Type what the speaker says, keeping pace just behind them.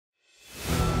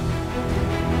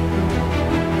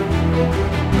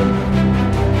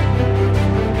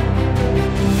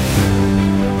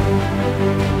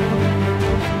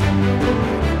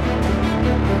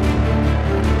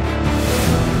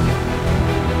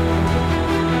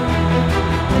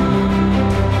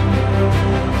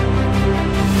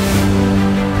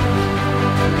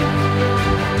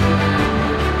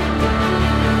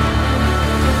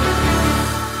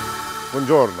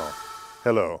Buongiorno.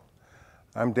 Hello.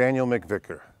 I'm Daniel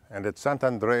McVicar, and at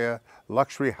Sant'Andrea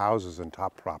Luxury Houses and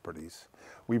Top Properties,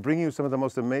 we bring you some of the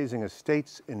most amazing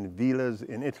estates and villas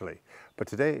in Italy. But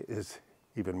today is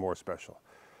even more special.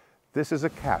 This is a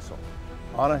castle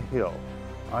on a hill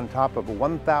on top of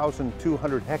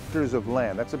 1,200 hectares of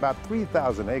land. That's about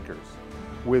 3,000 acres,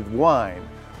 with wine,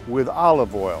 with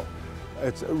olive oil.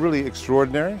 It's really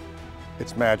extraordinary.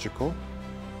 It's magical.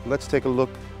 Let's take a look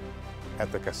at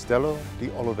the Castello di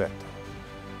Oliveto.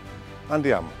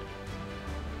 Andiamo.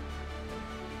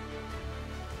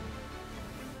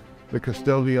 The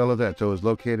Castello di Oliveto is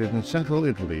located in central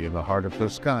Italy in the heart of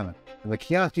Tuscany, in the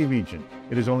Chianti region.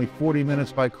 It is only 40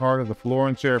 minutes by car to the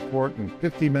Florence airport and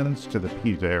 50 minutes to the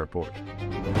Pisa airport.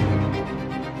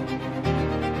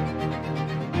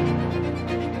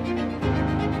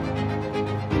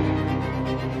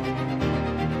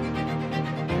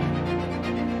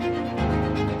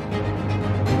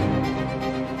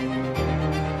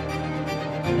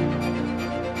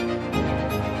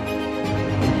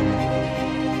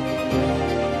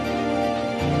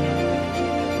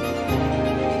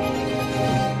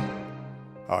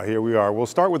 Here we are. We'll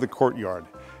start with the courtyard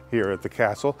here at the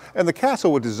castle. And the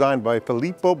castle was designed by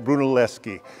Filippo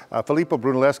Brunelleschi. Filippo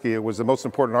Brunelleschi was the most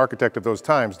important architect of those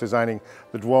times, designing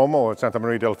the Duomo at Santa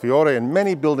Maria del Fiore and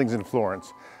many buildings in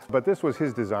Florence. But this was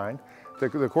his design.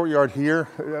 The courtyard here,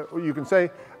 you can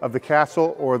say, of the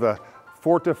castle or the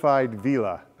fortified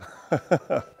villa.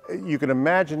 You can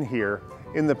imagine here,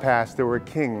 in the past, there were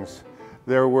kings,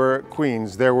 there were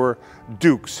queens, there were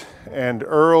dukes and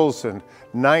earls and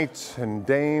knights and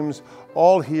dames,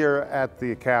 all here at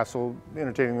the castle,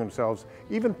 entertaining themselves.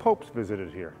 Even popes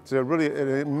visited here. It's a really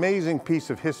an amazing piece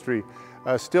of history,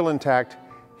 still intact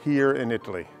here in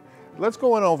Italy. Let's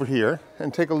go on over here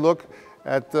and take a look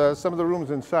at some of the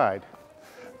rooms inside.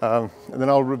 And then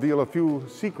I'll reveal a few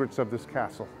secrets of this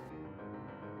castle.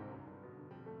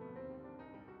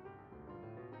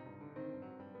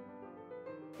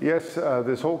 Yes,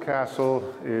 this whole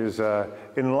castle is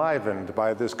enlivened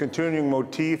by this continuing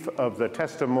motif of the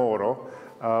testamoro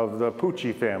of the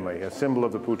Pucci family, a symbol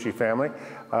of the Pucci family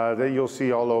that you'll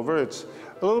see all over. It's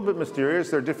a little bit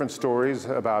mysterious. There are different stories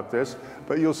about this,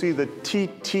 but you'll see the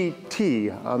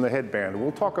TTT on the headband.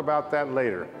 We'll talk about that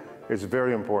later. It's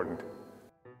very important.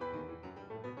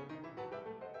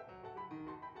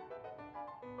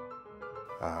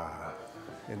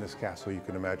 In this castle, you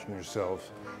can imagine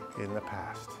yourselves in the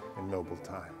past, in noble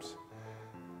times.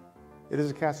 It is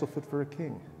a castle fit for a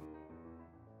king.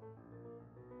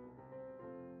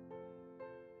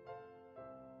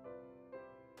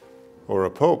 Or a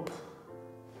pope.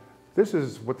 This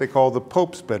is what they call the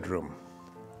Pope's bedroom.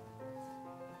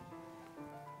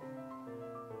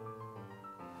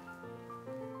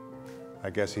 I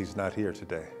guess he's not here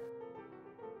today.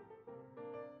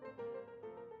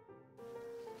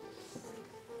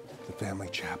 The family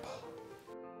chapel.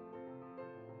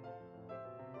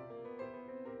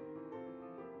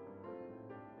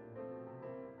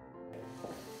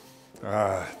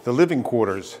 The living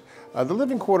quarters. The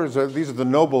living quarters, these are the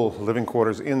noble living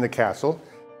quarters in the castle.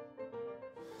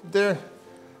 They're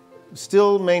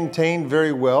still maintained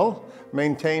very well,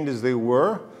 maintained as they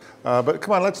were. But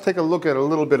come on, let's take a look at a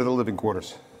little bit of the living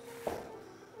quarters.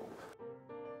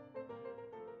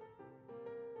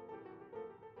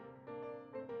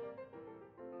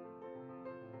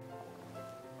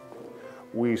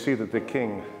 We see that the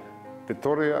king,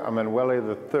 Vittorio Emanuele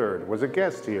III, was a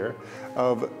guest here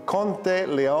of Conte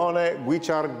Leone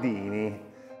Guicciardini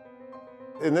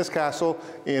in this castle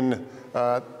in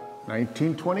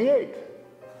 1928.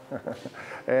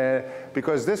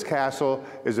 Because this castle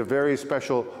is a very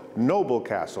special noble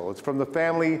castle. It's from the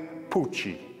family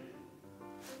Pucci.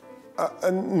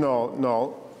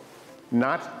 No,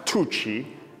 not Tucci,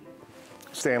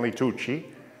 Stanley Tucci.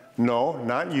 No,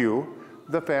 not you.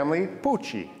 The family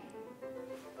Pucci.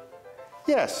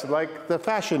 Yes, like the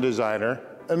fashion designer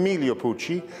Emilio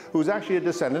Pucci, who's actually a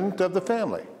descendant of the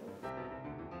family.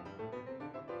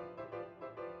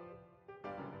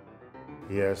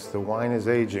 Yes, the wine is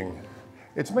aging.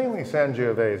 It's mainly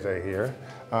Sangiovese here,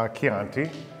 Chianti,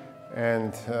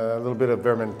 and a little bit of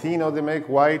Vermentino they make,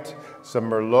 white, some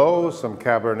Merlot, some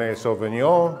Cabernet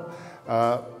Sauvignon.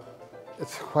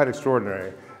 It's quite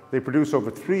extraordinary. They produce over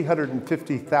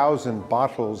 350,000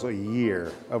 bottles a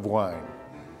year of wine.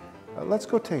 Let's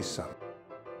go taste some.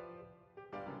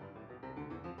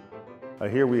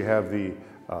 Here we have the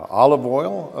olive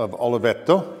oil of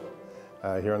Oliveto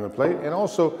here on the plate. And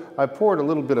also I poured a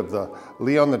little bit of the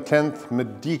Leon X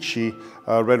Medici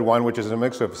red wine, which is a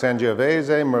mix of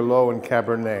Sangiovese, Merlot, and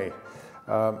Cabernet.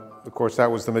 Of course,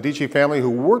 that was the Medici family who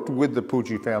worked with the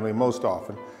Pucci family most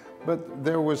often, but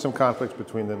there was some conflicts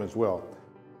between them as well.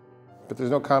 But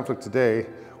there's no conflict today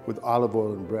with olive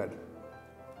oil and bread.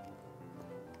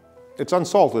 It's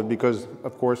unsalted because,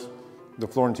 of course, the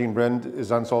Florentine bread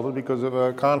is unsalted because of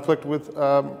a conflict with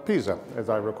Pisa, as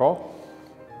I recall.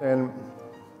 And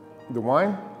the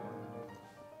wine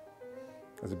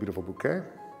is a beautiful bouquet.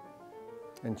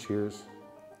 And cheers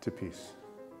to peace.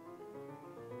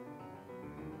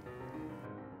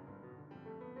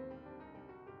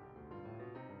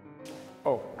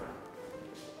 Oh,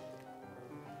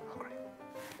 hungry.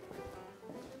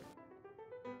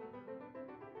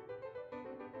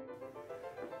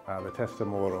 The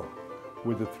testamoro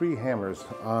with the 3 hammers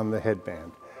on the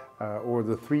headband, or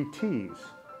the 3 T's.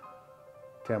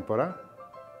 Tempora,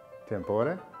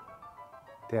 tempore,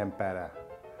 tempera,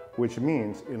 which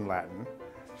means in Latin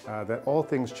that all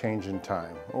things change in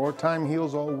time, or time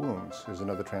heals all wounds is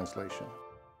another translation.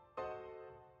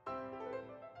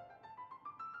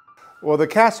 Well, the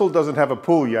castle doesn't have a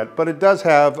pool yet, but it does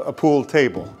have a pool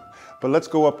table. But let's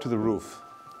go up to the roof.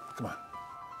 Come on.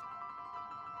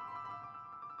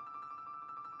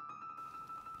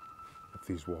 If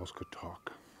these walls could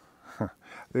talk,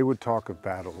 they would talk of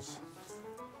battles,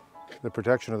 the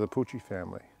protection of the Pucci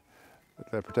family,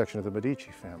 the protection of the Medici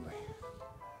family,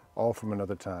 all from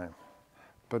another time.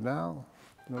 But now,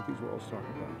 you know what these walls talk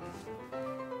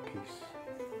about? Peace.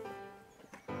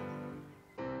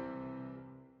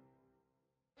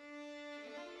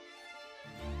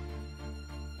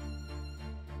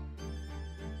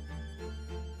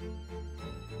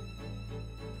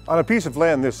 On a piece of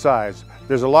land this size,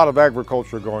 there's a lot of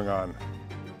agriculture going on.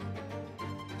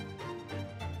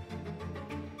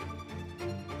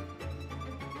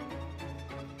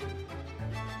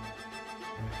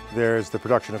 There's the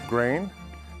production of grain.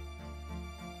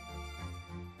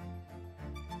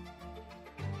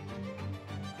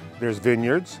 There's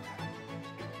vineyards.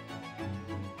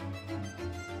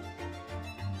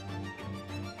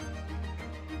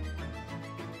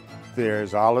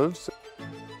 There's olives.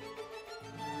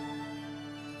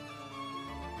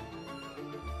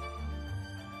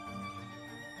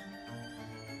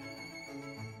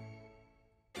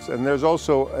 And there's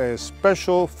also a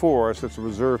special forest that's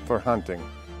reserved for hunting.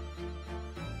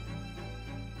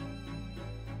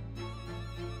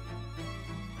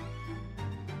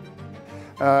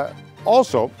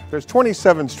 Also, there's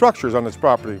 27 structures on this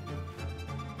property.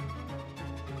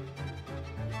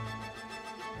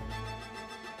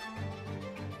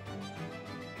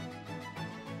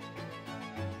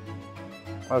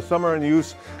 Some are in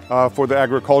use for the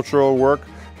agricultural work.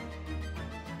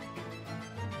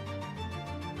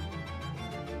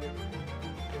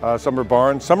 Some are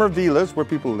barns, some are villas where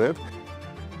people live.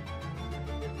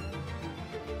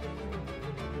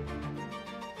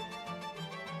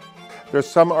 There's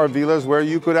some are villas where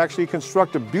you could actually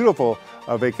construct a beautiful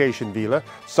vacation villa.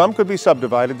 Some could be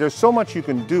subdivided. There's so much you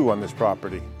can do on this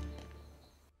property.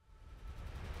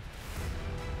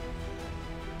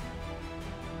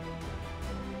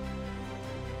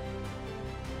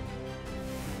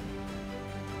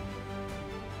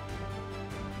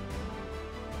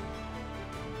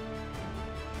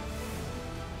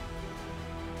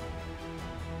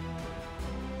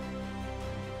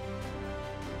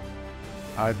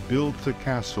 I built a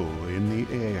castle in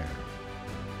the air,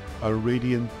 a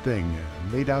radiant thing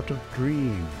made out of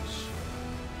dreams.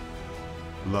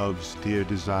 Love's dear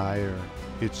desire,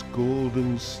 its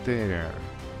golden stare,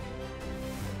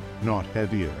 not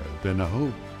heavier than a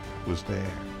hope was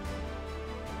there.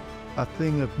 A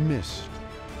thing of mist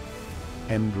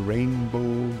and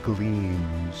rainbow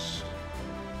gleams.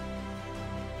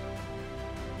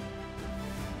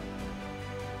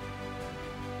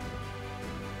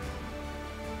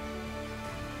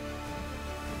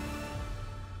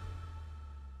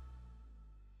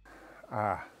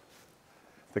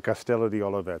 The Castello di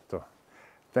Oliveto.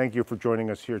 Thank you for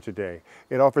joining us here today.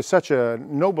 It offers such a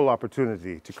noble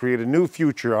opportunity to create a new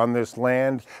future on this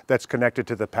land that's connected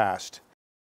to the past.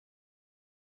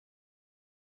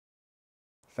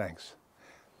 Thanks.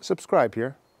 Subscribe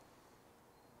here.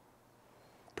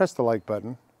 Press the like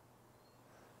button.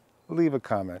 Leave a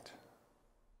comment.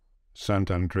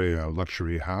 Sant'Andrea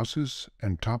luxury houses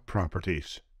and top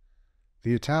properties.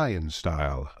 The Italian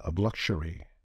style of luxury.